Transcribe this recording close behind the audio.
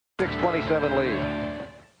627 lead.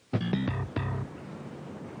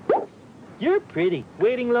 You're pretty.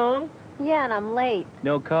 Waiting long? Yeah, and I'm late.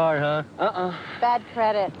 No car, huh? Bad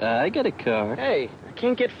credit. I got a car. Hey, I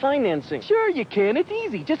can't get financing. Sure you can. It's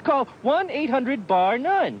easy. Just call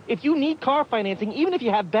 1-800-BAR-NONE. If you need car financing, even if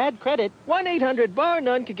you have bad credit,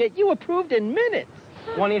 1-800-BAR-NONE could get you approved in minutes.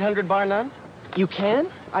 1-800-BAR-NONE? You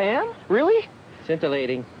can? I am? Really?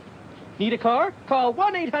 Scintillating. Need a car? Call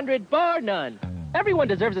 1-800-BAR-NONE. Everyone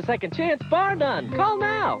deserves a second chance, bar none. Call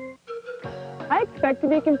now. I expect to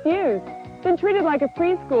be confused, then treated like a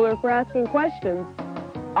preschooler for asking questions.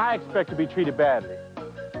 I expect to be treated badly,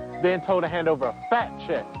 then told to hand over a fat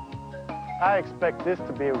check. I expect this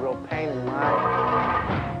to be a real pain in my...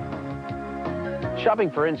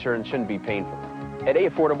 Shopping for insurance shouldn't be painful. At A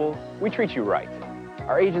Affordable, we treat you right.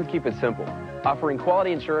 Our agents keep it simple, offering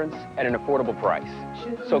quality insurance at an affordable price.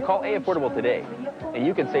 So call A Affordable today, and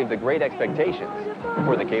you can save the great expectations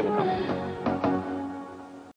before the cable company.